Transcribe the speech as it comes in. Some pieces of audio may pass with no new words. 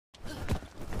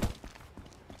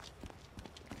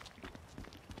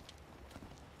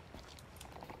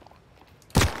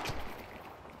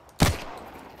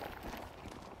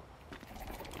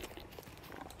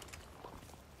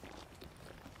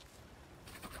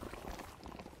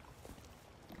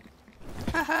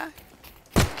Haha.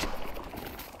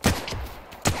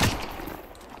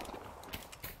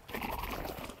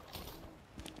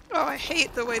 Oh, I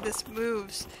hate the way this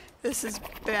moves. This is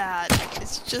bad.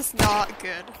 It's just not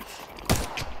good.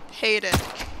 Hate it.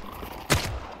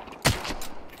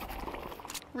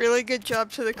 Really good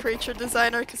job to the creature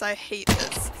designer, because I hate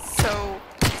this so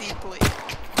deeply.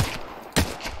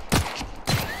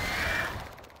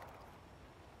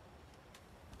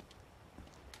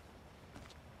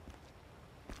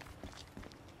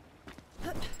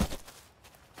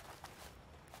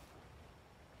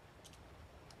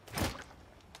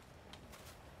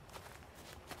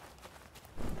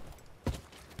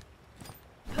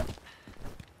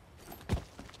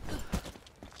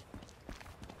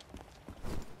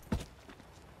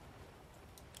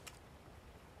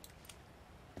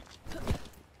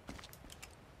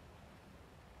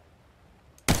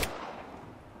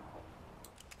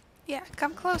 Yeah,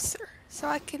 come closer so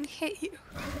I can hit you.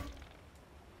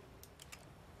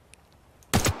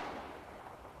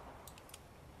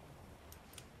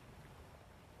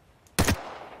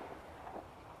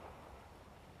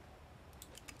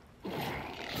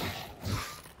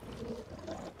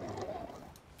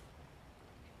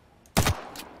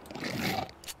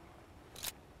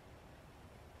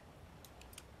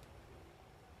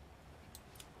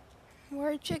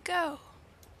 Where'd you go?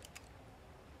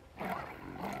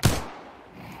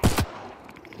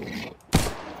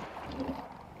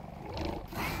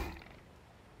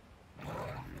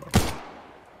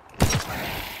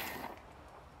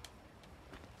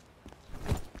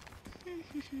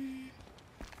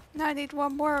 Now I need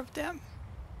one more of them.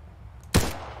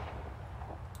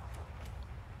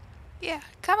 Yeah,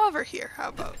 come over here, how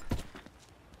about?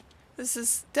 This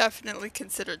is definitely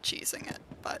considered cheesing it,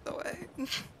 by the way.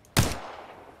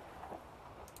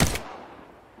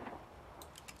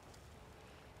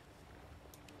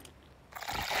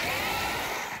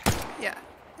 Yeah,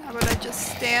 how about I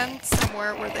just stand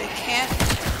somewhere where they can't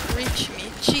reach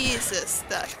me? Jesus,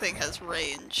 that thing has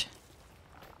range.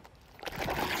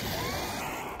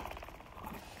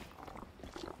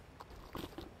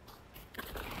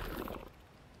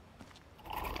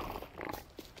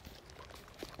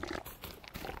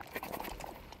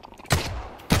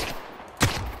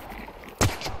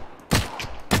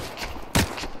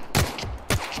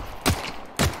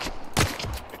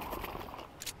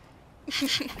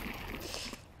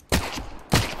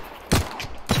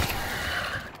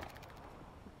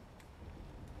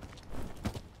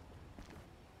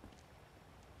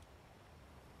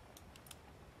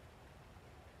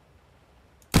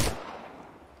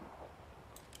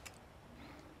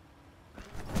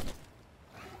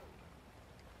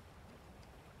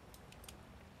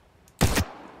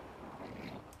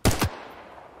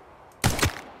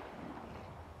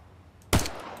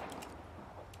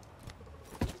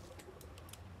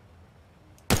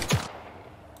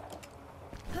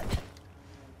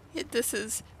 This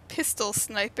is pistol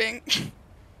sniping.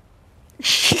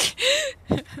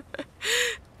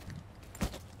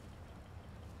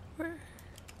 Where?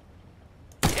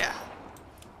 Yeah.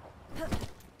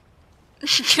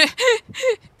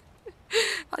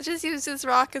 I'll just use this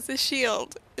rock as a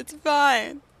shield. It's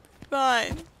fine.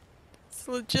 Fine. It's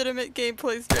a legitimate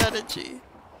gameplay strategy.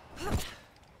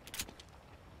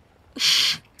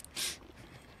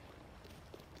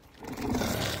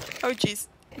 Oh jeez.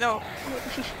 No.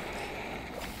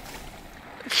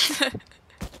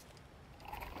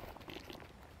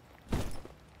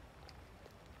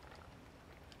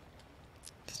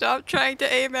 Stop trying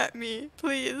to aim at me,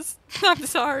 please. I'm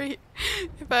sorry.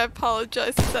 If I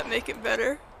apologize, does that make it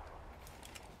better?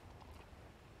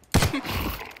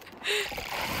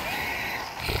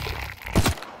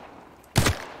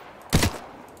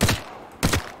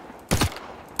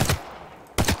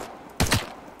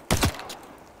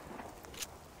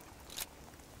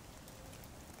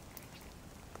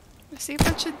 I see a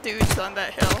bunch of dudes on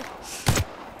that hill.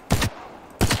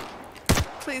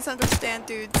 Please understand,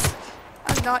 dudes.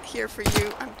 I'm not here for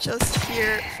you. I'm just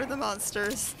here for the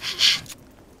monsters.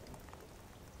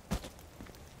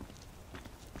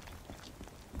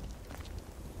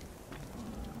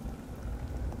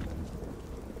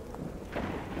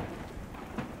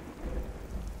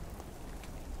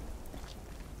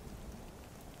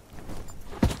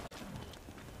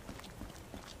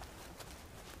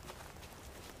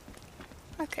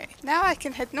 Okay, now I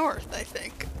can head north, I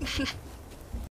think.